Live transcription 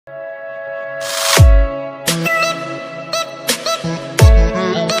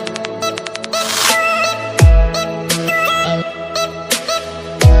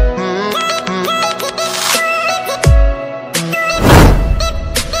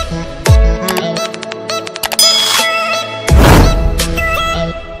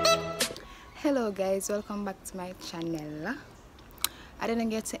guys, welcome back to my channel. I didn't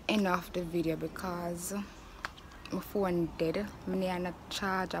get to end off the video because my phone dead. I need a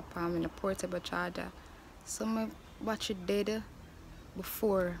charger, a portable charger, so my battery dead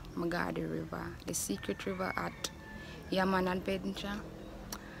before I got the river, the secret river at Yaman Adventure.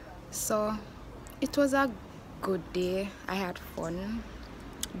 So it was a good day. I had fun.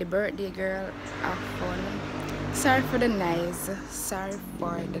 The birthday girl had fun. Sorry for the noise,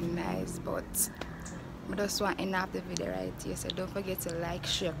 but I just want to end up the video right here. So don't forget to like,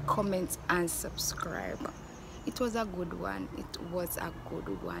 share, comment and subscribe. It was a good one.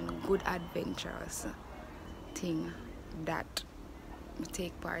 Good adventurous thing that I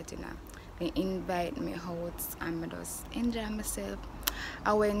take part in. They invite me out and I just enjoy myself.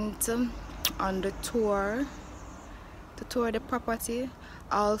 I went on the tour to tour the property.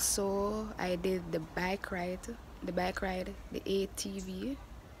 Also I did the bike ride, the ATV,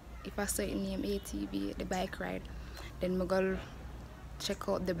 if I say the name ATV, the bike ride. Then I go check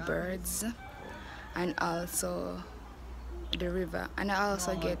out the birds and also the river, and I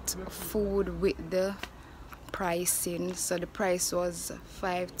also get food with the pricing. So the price was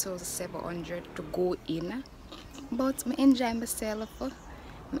 $5,700 to go in, but I enjoy myself.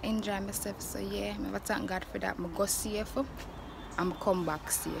 So yeah, I thank God for that. I go safe and come back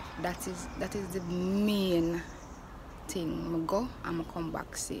safe. That is the main thing. I go and I come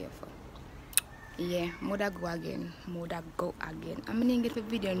back safe. Yeah, I go again. I'm gonna get a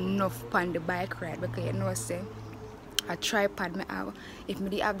video enough on the bike ride, because you know, say a tripod me have. If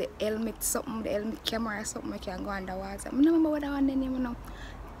me have the helmet, something, the helmet camera or something, I can go underwater. I don't remember what I want the name now.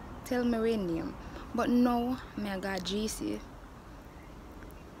 Tell me what name. But now I got GC.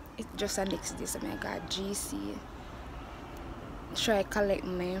 It's just a next day, so I got GC. Try collect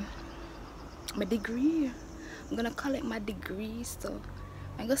my degree. I'm gonna collect my degree, so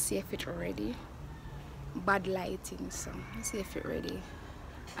I'm gonna see if it's ready. Bad lighting, so let's see if it's ready.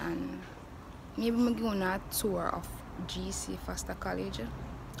 And maybe I'm going on a tour of GC Foster College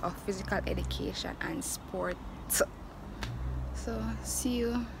of Physical Education and Sport. So see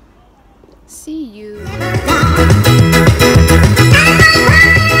you.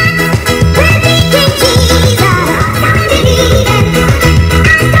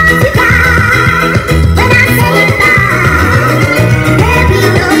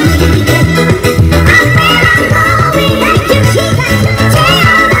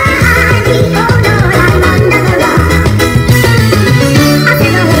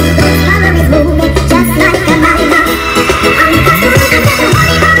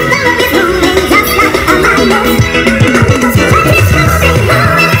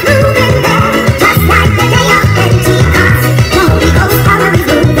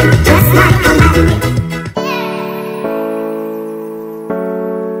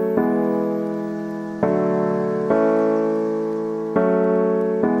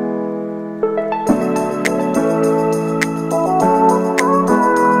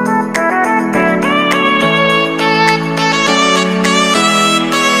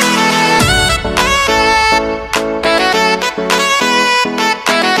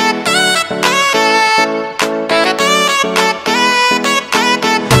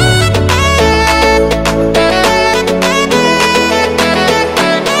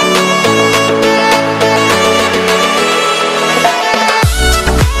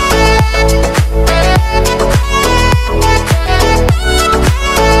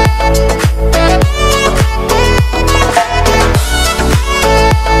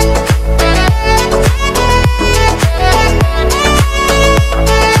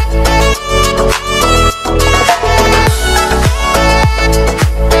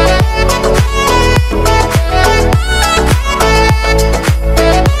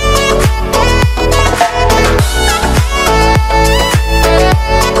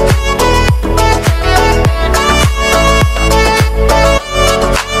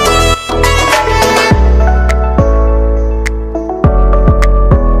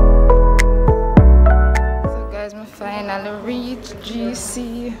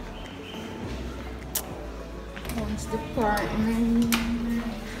 GC once department.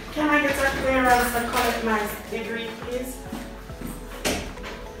 Can I get a clearance to collect my degree, please?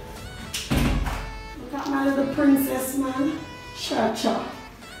 Look at my little princess, man. Cha.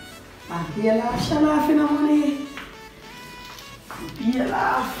 And you laugh, she laughing on money. You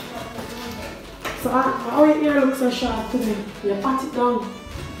laugh. So how your hair looks so sharp today? You pat it down.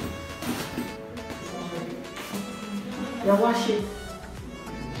 You wash it.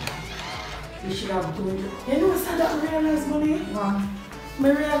 You should have done it. You know what I don't realize, money? What? I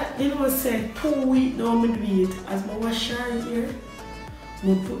realize, you know, say 2 weeks now I do it as I wash her here. I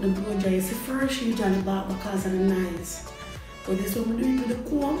put the blow dry. See, first she usually back because of the noise. But this one I do it with the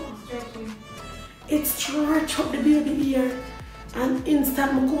comb. It stretch up the baby ear. And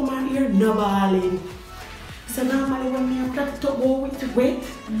instant I comb my ear, no balling. So normally when I plait it up with wet,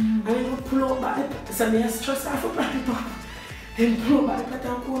 and then I pull out back the, so I stress off of plait it up. Then pull out back the plait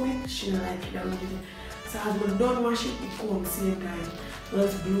and comb it, she don't like it down with it. So as I don't wash it, it comb same time.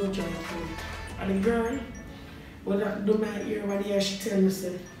 Just blow dry it. And the girl, when I do my ear one year, she tell me,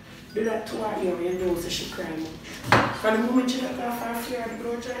 say, do that to her ear, you know, so she cry much. From the moment she look off her fear of the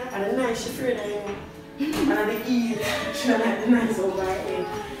blow dry, and the night she afraid of you. And at the ear, she don't like the nice over her head.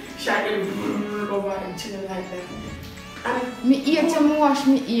 She get over and she don't like that. Me hate when I wash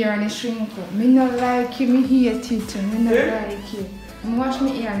my ear and it shrink up. Me not like it, me hate it too. Me not like it. I wash my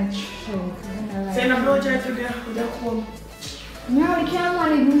ear and it shrink. So you don't blow dry today with the comb? Me how can't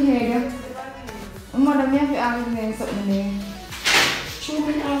manage my hair. My mother me have to always learn something there. She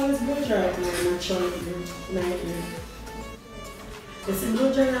will always blow dry with my child nightly. You see blow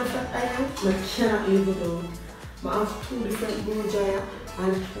dry and flat iron, I cannot live without. I have 2 different blow dryer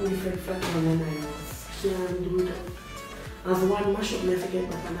and 2 different flat iron irons. Can't do that. As one mash up, I forget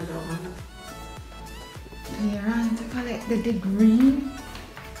back another one. You're on to collect the green.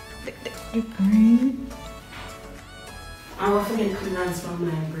 The green. I want to get cleanance from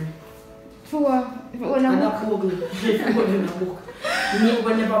my library. For what? If it was And a a book. If it was in a book. You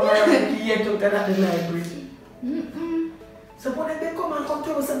never borrow yet out at the library. So when they come and come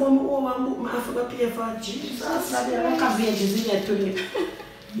to us about my own book, I have to pay for Jesus. That's a rack of veggies in there today.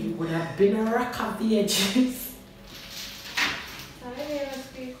 It would have been a rack of veggies.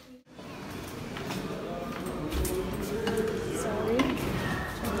 Sorry.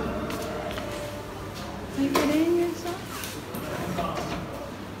 Are you getting yourself?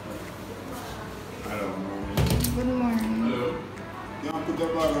 I don't know. Good morning. Hello. You want to put the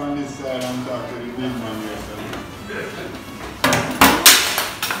bag on this side and talk to the big man yourself?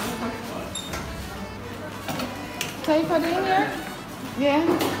 Taifa in here? Yeah.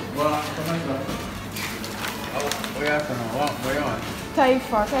 What? Come on, sir. Where are you now? Where are you on?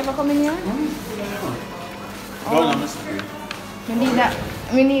 Taifa come in here? Go on the spray.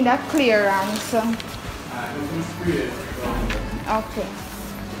 We need that clearance. Alright, go to the spray. Okay.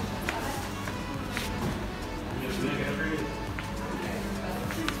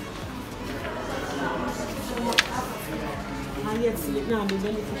 And yet see it now, the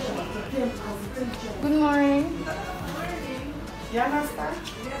beneficial. Good morning. You understand?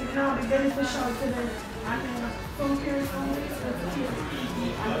 Now the beneficial to them. And then some care from it.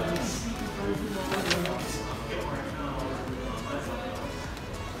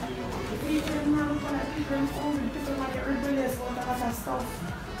 People now look at people in phone, people might get rebellious about a lot of stuff.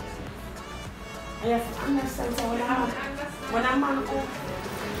 I have to understand, so when a man go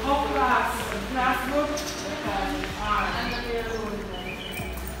class good, I'm going to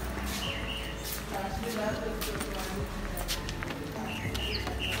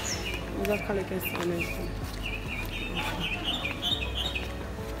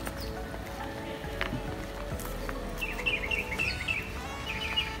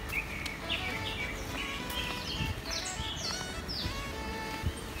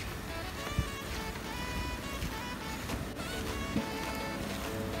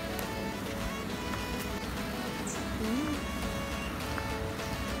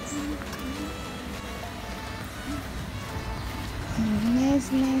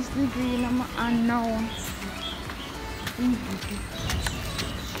Nice, the green on my hand now.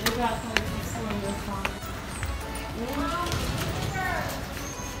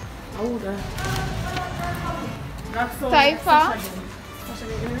 Taifa?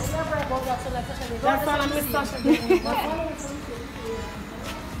 That's all I'm Sasha doing.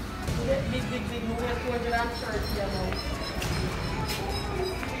 Big, we went to a church here now.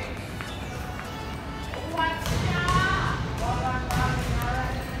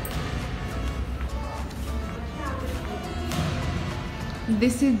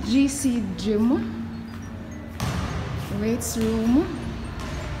 This is GC gym, weights room.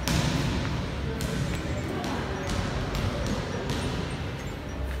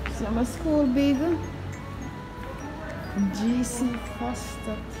 So I'm a school big GC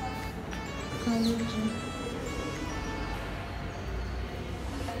Foster College.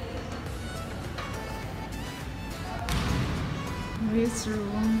 Weights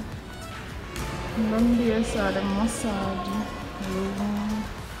room. Monday saw the massage room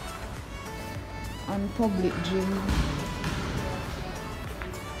and public gym.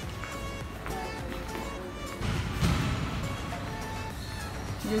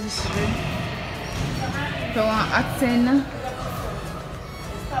 This is if you want to attend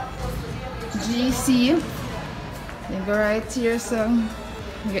GC. You go right here, so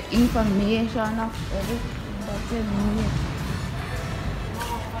you get information of everything that you need.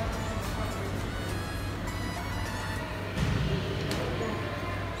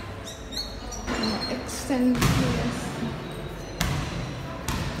 Extend this.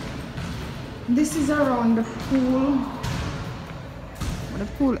 This is around the pool. The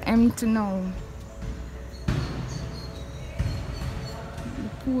pool empty now. The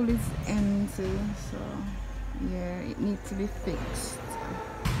pool is empty, so yeah, it needs to be fixed.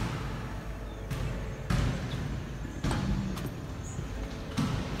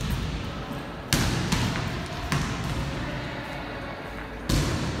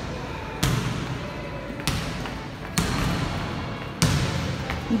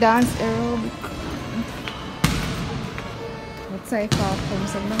 Dance aerobic. Let's say far from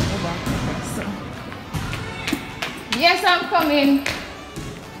some over. So. Yes, I'm coming.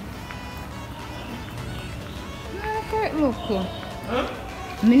 Look. Huh?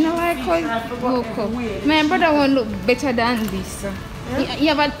 Me not like how it look. My brother want look better than this.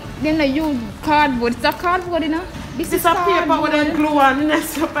 Yeah, but then they use cardboard. It's a cardboard, you know? This is a paper with a glue on.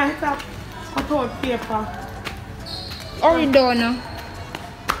 Next up, I have cut out paper. Or you don't know?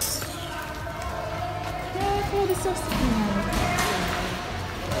 Yeah, this is so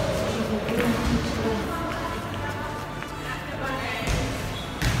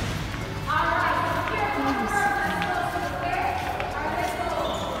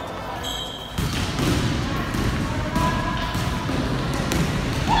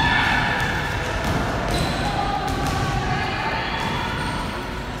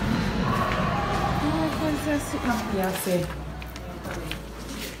yeah, see.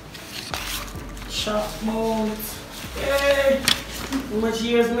 Shop mount. Hey! How much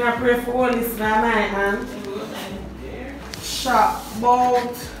years may I pray for all this now, man? Shop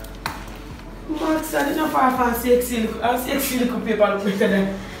mount. Max, I didn't know if I found sexy little paper look better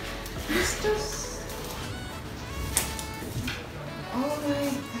than. it's just. Oh my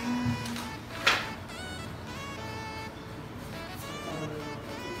god.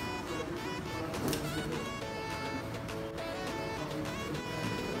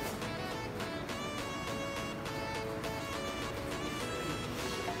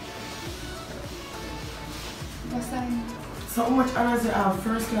 So how much honors you have?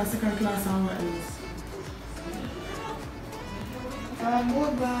 First class, second class, and what else?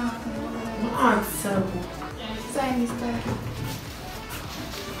 Go back. My aunt said. Sign this time.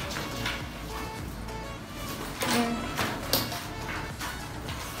 Yeah.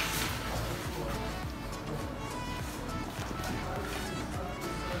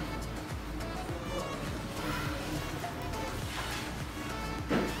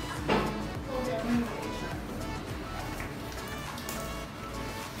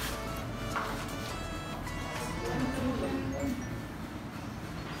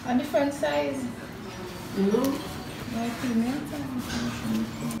 A different size. No. Like female.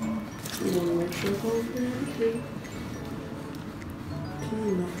 You want to make sure it's okay.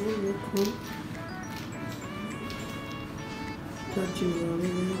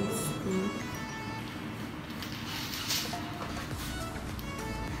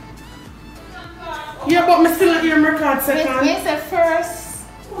 Yeah, but me still not hear my record second. Yes, at first.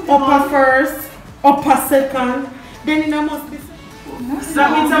 Upper first, upper second. Then it must be. That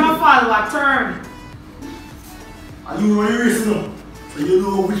means I'm a follower, turn. And you know your race now. So you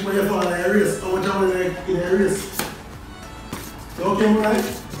know which way you follow in your race, how much time in your race. You okay, right?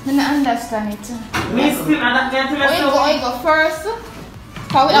 I don't understand it. Me still, and that I go first.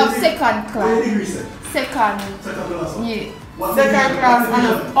 Because we have second What class. degree set? Second. Second class. Yeah. What second degree? class What and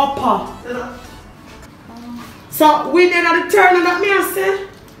division? upper. So we then at the turn of that me I say.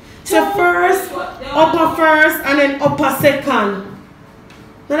 So first, upper first, and then upper second.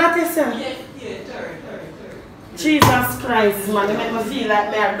 Now that is it? Yeah, third. Jesus Christ, man, they make me feel like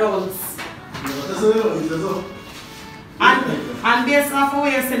me a dunce. And based off of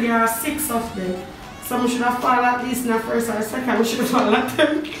what you said, there are 6 of them. So we should have fallen at least in the first or second, we should have fallen at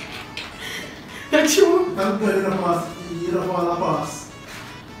them. That's true. I'm putting in a pass. You don't fall a pass.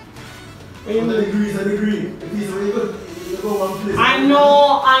 What you The mean? degree is a degree. It is when you go one place. I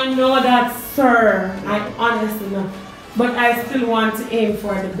know that, sir. I honestly know. But I still want to aim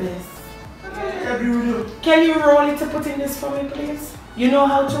for the best. I agree with you. Can you roll it to put in this for me, please? You know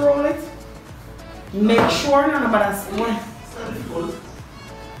how to roll it? Make sure none of us. It's not difficult.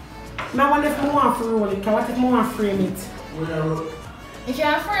 Now, what if I want to roll it? What if I want to frame it? When I roll. If you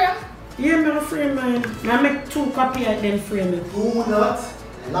are free, Yeah, I'm going to frame mine. I make 2 copies and then frame it. Do not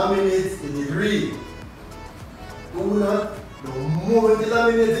laminate the degree. Do not The moment you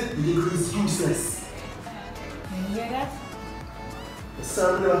laminate it, the degree is useless. You hear that? The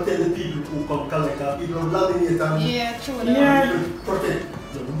same never tell the people who come collect people who laminate and Yeah, true. Yeah. protect.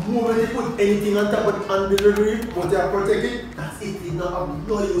 The moment you put anything on top of the degree, but you are protected, that's it. It not have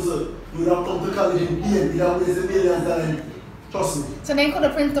no use. You would have come to college in pain, you have wasted millions of dollars. Trust me. So they could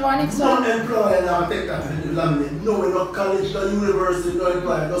have printed one next No one? employer now take that and laminate. No, we're not college, no university, no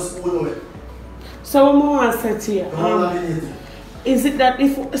employer, no school, no way. So what more I said to you? Don't laminate it. Is it that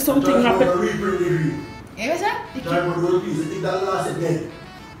if something Just happens? go to reprint degree. You know what? Try to go to piece. Take that last again.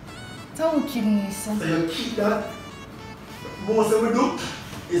 So kidneys. So you keep that. Most of we do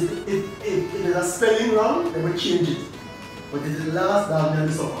is if there's a spelling wrong, then we change it. But if the last that will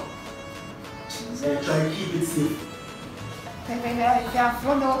be suffer. So you try to keep it safe. If you have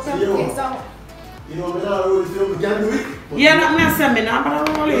found out some things out. You know, when I roll the film, we can do it. Yeah, that me say me now, but I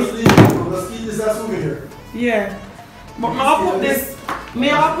don't Just really. leave it. Just keep this as souvenir. Yeah. But I put this. Me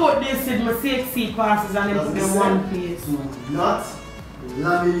I put this in my CXC passes and then put them one place. Do not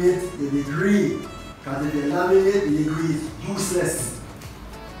laminate the degree. Because if you laminate, the degree is useless.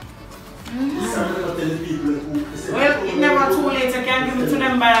 This is what I tell the people who say, Well, it's never too late. You can give it to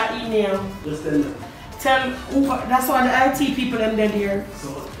them by email. Just tell them. Tell who, that's why the IT people them dead here. So,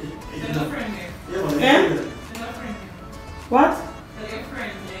 Tell your friend there. yeah, man, Eh? Tell your friend there. What? Tell your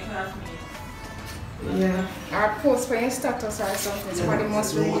friend, their classmate. Yeah. Or post for your status or something. Somebody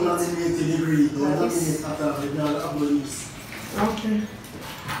must read Don't it. laminate the degree. Don't Like this. laminate after the no use. Okay.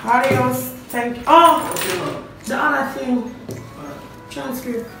 Adios. Thank you. Oh, Okay, man. the other thing.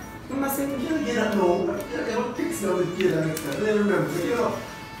 Transcript. You must say You can't get that now. You have fix now with the next time. Then remember, you know.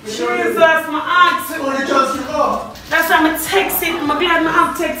 Jesus, my aunt. Oh, the transcript off. That's why I'm texting. I'm glad my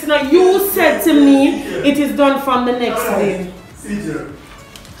aunt texting her. You said to me it is done from the next day. See you.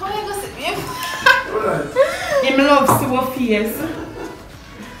 How you go see him? Alright. Him loves to her face.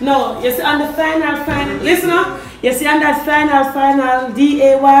 No, you see on the final, listen up. You see on that final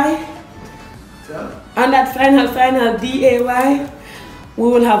DAY, Yeah? on that final DAY, we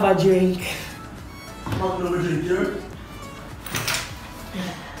will have a drink. Mom, no drink here.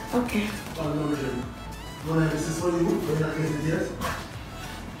 Okay. Mom, no drink. When this is what you do, when you're not getting it yet.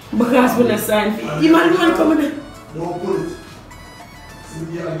 Because when I sign fee. You man don't come in. Don't pull it. So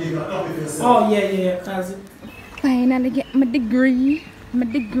you give a copy for yourself. Oh yeah, cause Finally get my degree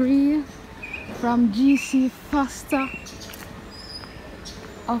from GC Foster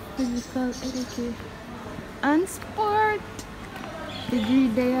of Physical Education and Sport. Degree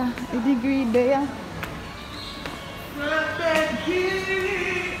there, the degree there.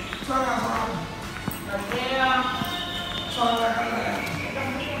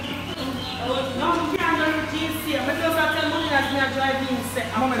 no, we can't go to GC. Because I tell money that me are driving set.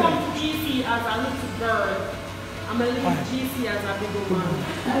 I come to GC as a little girl. I'm a little GC as a big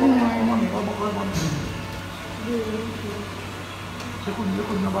woman.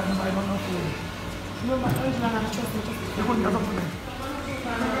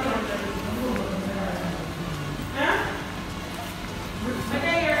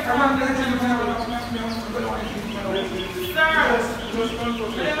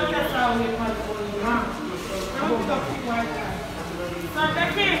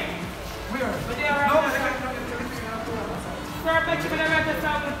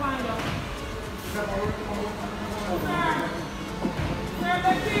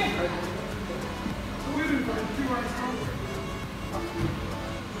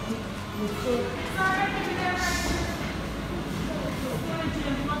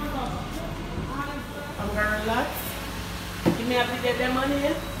 I'm gonna relax. You may have to get their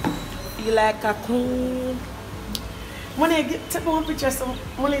money. Feel like a queen. Money, take one picture. So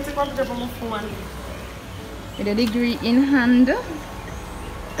money, take one picture from my phone. With a degree in hand.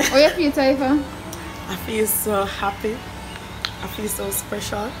 How you feel, Taifa? I feel so happy. I feel so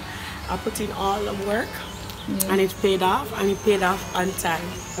special. I put in all the work and it paid off on time.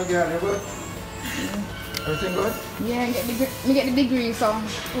 Okay, are you good? Everything good? Yeah, me get the degree, so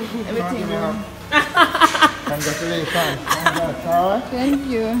everything. Congratulations. Congrats, alright? Thank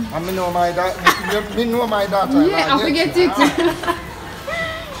you. And me know my daughter. Me know my daughter. Yeah, I forget it.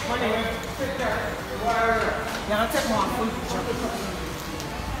 Yeah, I'll take more full picture.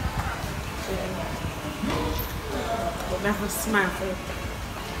 But never smile for you.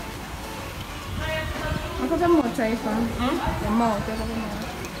 I got some more, Taifa. The mouth, I got some more.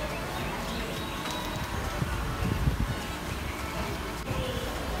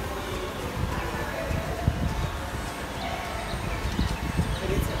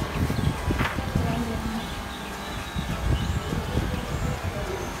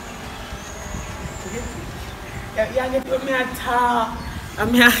 Yeah, get with me at top.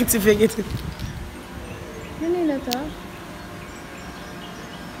 I'm here activate it. You need a top?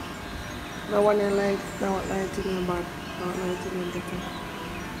 No one like, no one lighting in the back. No one lighting in the back.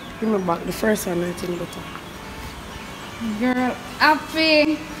 Give me back the first one lighting better. Girl,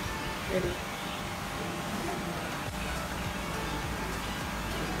 happy. Ready?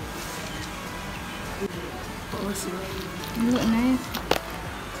 You look nice.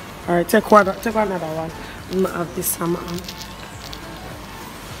 Alright, take another one. I'm gonna have this summer on.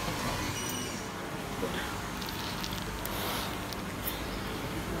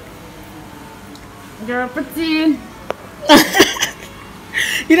 Girl, petite.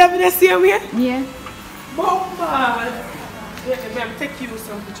 You don't be the same here? Yeah. Bomba! Yeah, ma'am, take you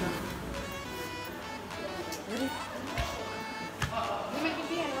some picture. Ready?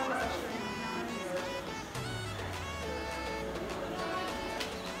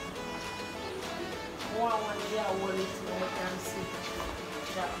 One, yeah, I want it so I can see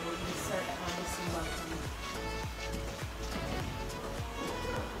that would be set on the symbol.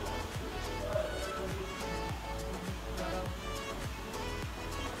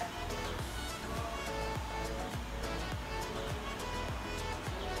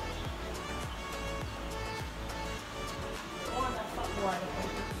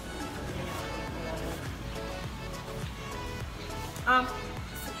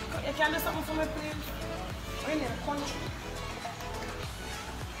 You can do something for me, please? We're in the country.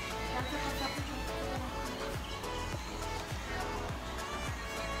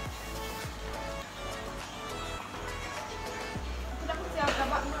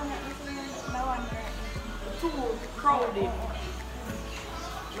 Too crowded.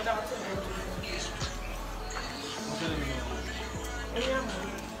 Without yeah.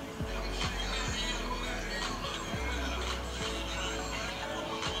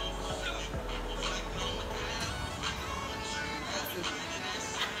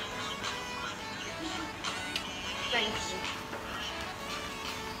 Thanks.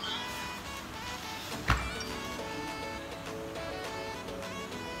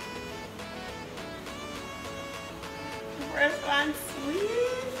 First one,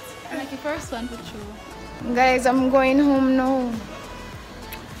 sweet. Like the first one for sure. Guys, I'm going home now.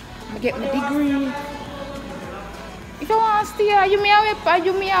 I get my degree. If you want to stay, you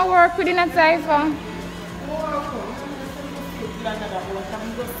may work within a cipher.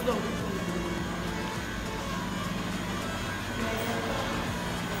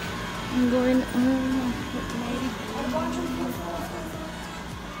 I'm going home with my degree.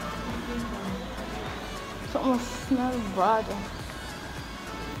 Something smells bad.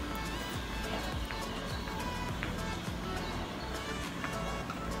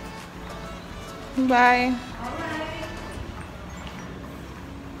 Bye.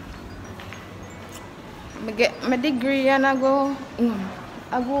 I get my degree and I go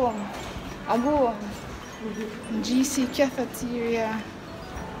GC cafeteria.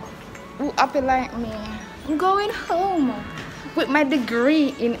 Who happy like me? I'm going home with my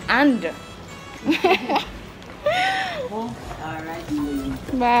degree in hand.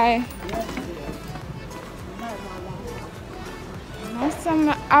 Bye.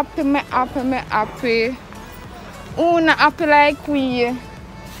 I'm happy. Who not happy like we?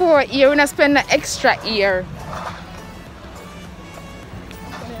 4 years, we not spend an extra year.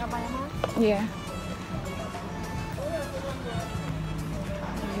 Yeah.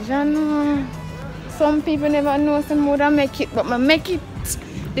 You know, some people never know some more than make it, but I make it.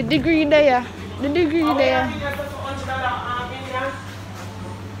 The degree there. The degree there.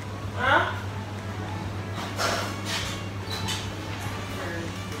 Huh?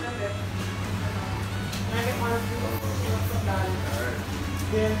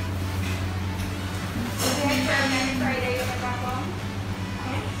 Yeah. Friday, you back home?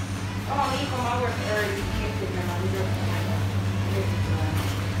 Oh, you come out work early.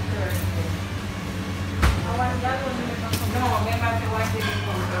 No, maybe I can watch it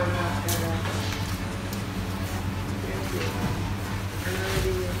from early.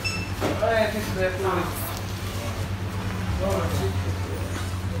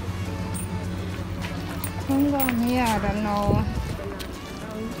 Hold on, yeah, I don't know.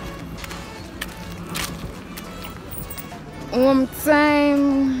 One time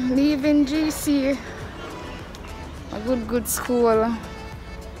leaving GC, a good school.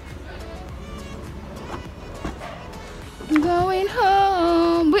 Going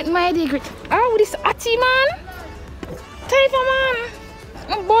home with my degree. Oh, this atty man, type of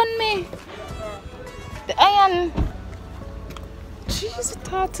man, burn me. The iron. Jesus,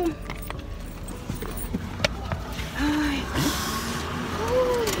 tata.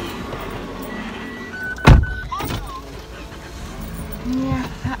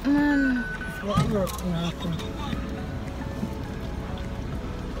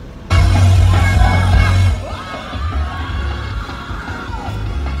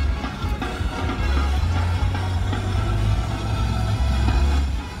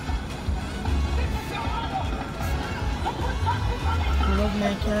 love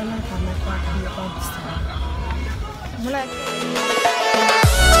my car, my car can be a bad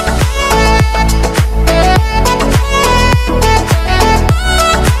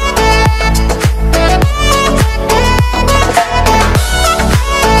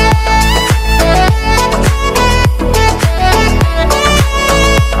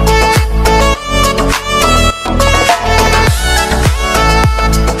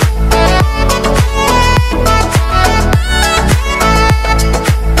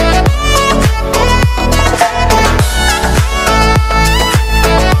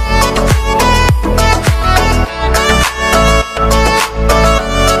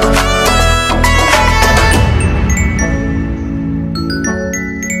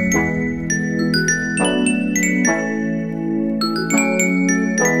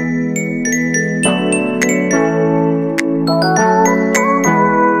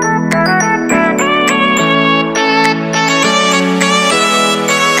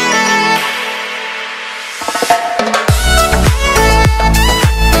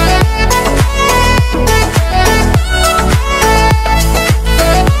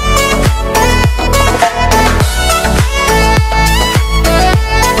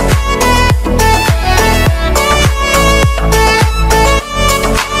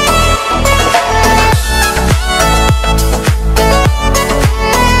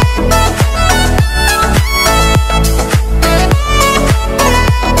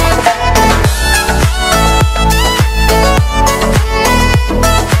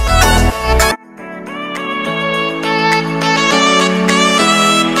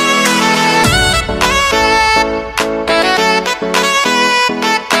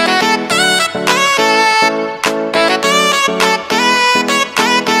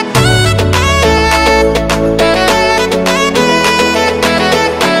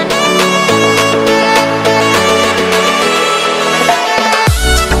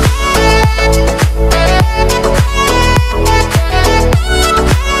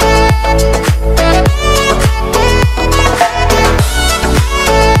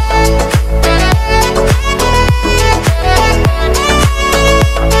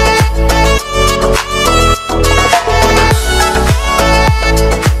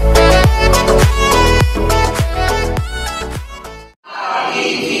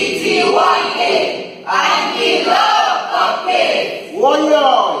One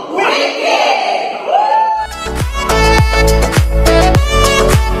yard.